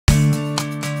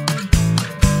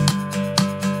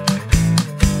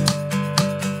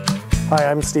Hi,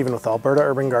 I'm Stephen with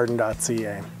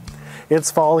AlbertaUrbanGarden.ca.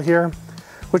 It's fall here,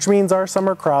 which means our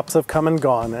summer crops have come and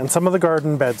gone, and some of the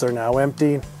garden beds are now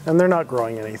empty and they're not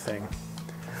growing anything.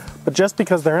 But just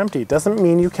because they're empty doesn't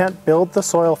mean you can't build the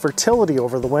soil fertility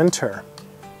over the winter.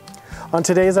 On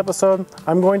today's episode,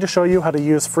 I'm going to show you how to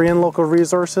use free and local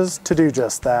resources to do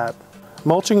just that.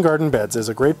 Mulching garden beds is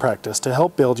a great practice to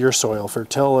help build your soil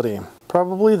fertility.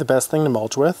 Probably the best thing to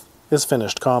mulch with is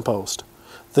finished compost.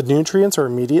 The nutrients are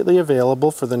immediately available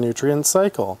for the nutrient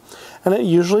cycle, and it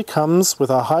usually comes with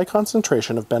a high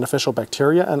concentration of beneficial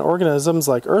bacteria and organisms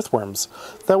like earthworms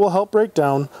that will help break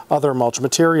down other mulch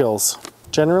materials.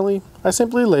 Generally, I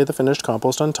simply lay the finished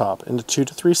compost on top in a 2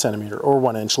 to 3 centimeter or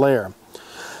 1 inch layer,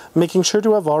 making sure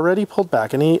to have already pulled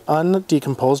back any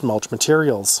undecomposed mulch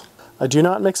materials. I do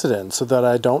not mix it in so that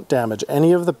I don't damage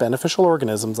any of the beneficial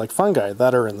organisms like fungi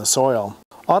that are in the soil.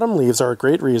 Autumn leaves are a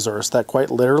great resource that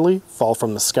quite literally fall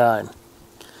from the sky.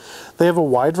 They have a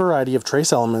wide variety of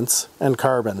trace elements and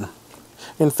carbon.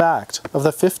 In fact, of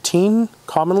the 15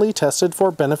 commonly tested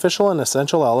for beneficial and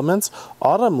essential elements,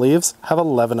 autumn leaves have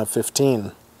 11 of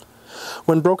 15.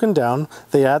 When broken down,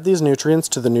 they add these nutrients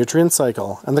to the nutrient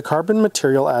cycle, and the carbon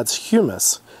material adds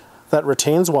humus that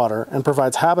retains water and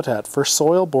provides habitat for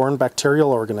soil-borne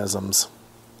bacterial organisms.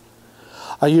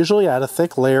 I usually add a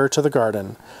thick layer to the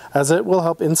garden, as it will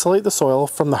help insulate the soil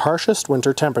from the harshest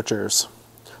winter temperatures.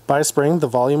 By spring, the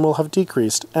volume will have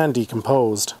decreased and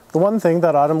decomposed. The one thing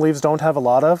that autumn leaves don't have a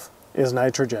lot of is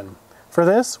nitrogen. For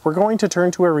this, we're going to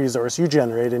turn to a resource you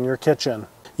generate in your kitchen.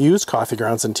 Used coffee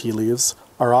grounds and tea leaves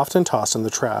are often tossed in the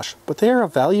trash, but they are a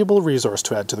valuable resource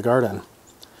to add to the garden.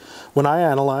 When I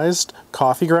analyzed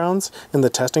coffee grounds in the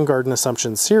Testing Garden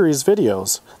Assumptions series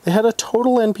videos, they had a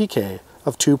total NPK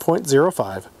of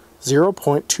 2.05,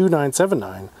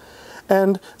 0.2979,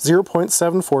 and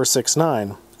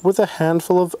 0.7469, with a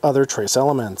handful of other trace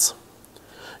elements.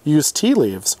 Used tea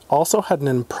leaves also had an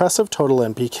impressive total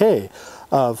NPK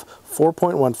of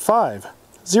 4.15,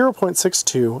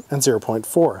 0.62, and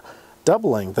 0.4,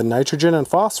 doubling the nitrogen and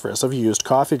phosphorus of used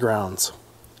coffee grounds.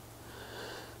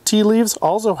 Tea leaves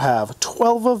also have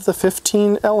 12 of the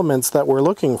 15 elements that we're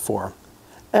looking for,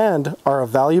 and are a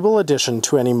valuable addition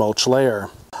to any mulch layer.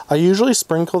 I usually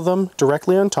sprinkle them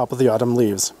directly on top of the autumn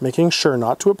leaves, making sure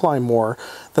not to apply more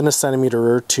than a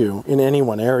centimeter or 2 in any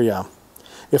one area.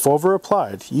 If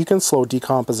over-applied, you can slow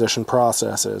decomposition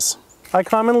processes. I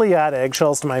commonly add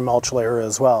eggshells to my mulch layer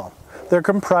as well. They're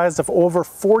comprised of over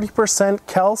 40%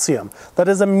 calcium that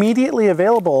is immediately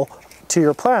available to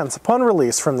your plants upon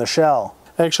release from the shell.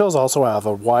 Eggshells also have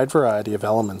a wide variety of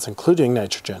elements, including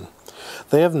nitrogen.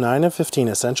 They have 9 of 15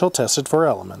 essential tested for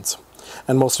elements,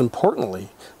 and most importantly,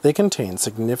 they contain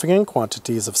significant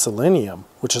quantities of selenium,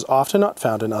 which is often not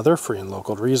found in other free and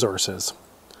local resources.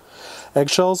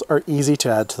 Eggshells are easy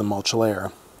to add to the mulch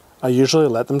layer. I usually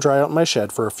let them dry out in my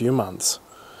shed for a few months.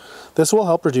 This will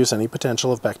help reduce any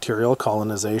potential of bacterial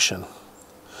colonization.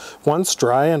 Once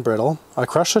dry and brittle, I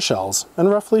crush the shells and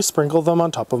roughly sprinkle them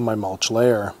on top of my mulch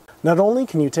layer. Not only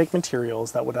can you take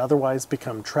materials that would otherwise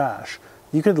become trash,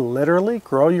 you could literally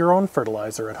grow your own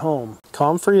fertilizer at home.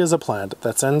 Comfrey is a plant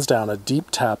that sends down a deep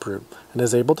taproot and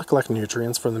is able to collect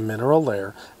nutrients from the mineral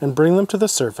layer and bring them to the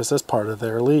surface as part of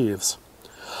their leaves.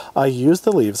 I use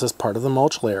the leaves as part of the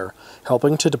mulch layer,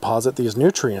 helping to deposit these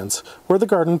nutrients where the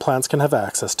garden plants can have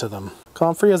access to them.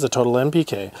 Comfrey has a total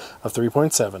NPK of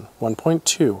 3.7,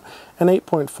 1.2, and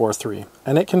 8.43,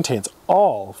 and it contains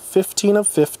all 15 of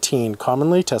 15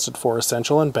 commonly tested for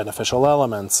essential and beneficial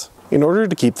elements. In order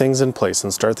to keep things in place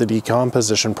and start the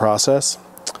decomposition process,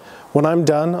 when I'm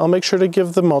done, I'll make sure to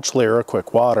give the mulch layer a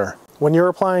quick water. When you're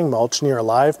applying mulch near a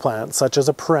live plant, such as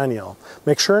a perennial,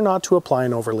 make sure not to apply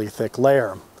an overly thick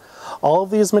layer. All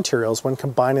of these materials, when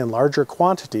combined in larger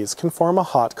quantities, can form a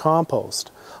hot compost.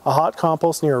 A hot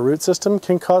compost near a root system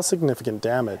can cause significant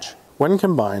damage. When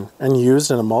combined and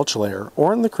used in a mulch layer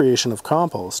or in the creation of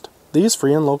compost, these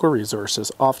free and local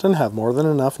resources often have more than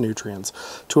enough nutrients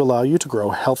to allow you to grow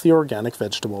healthy organic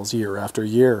vegetables year after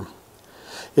year.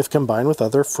 If combined with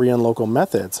other free and local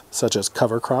methods, such as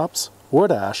cover crops,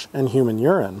 wood ash, and human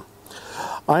urine,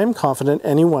 I am confident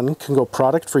anyone can go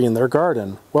product-free in their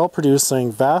garden while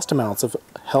producing vast amounts of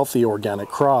healthy organic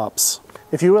crops.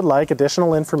 If you would like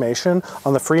additional information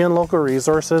on the free and local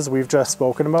resources we've just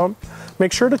spoken about,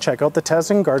 make sure to check out the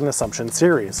Testing Garden Assumptions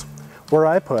series, where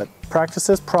I put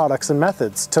practices, products, and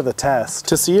methods to the test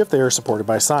to see if they are supported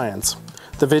by science.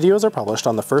 The videos are published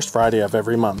on the first Friday of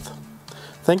every month.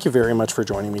 Thank you very much for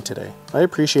joining me today. I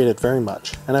appreciate it very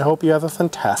much, and I hope you have a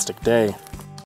fantastic day.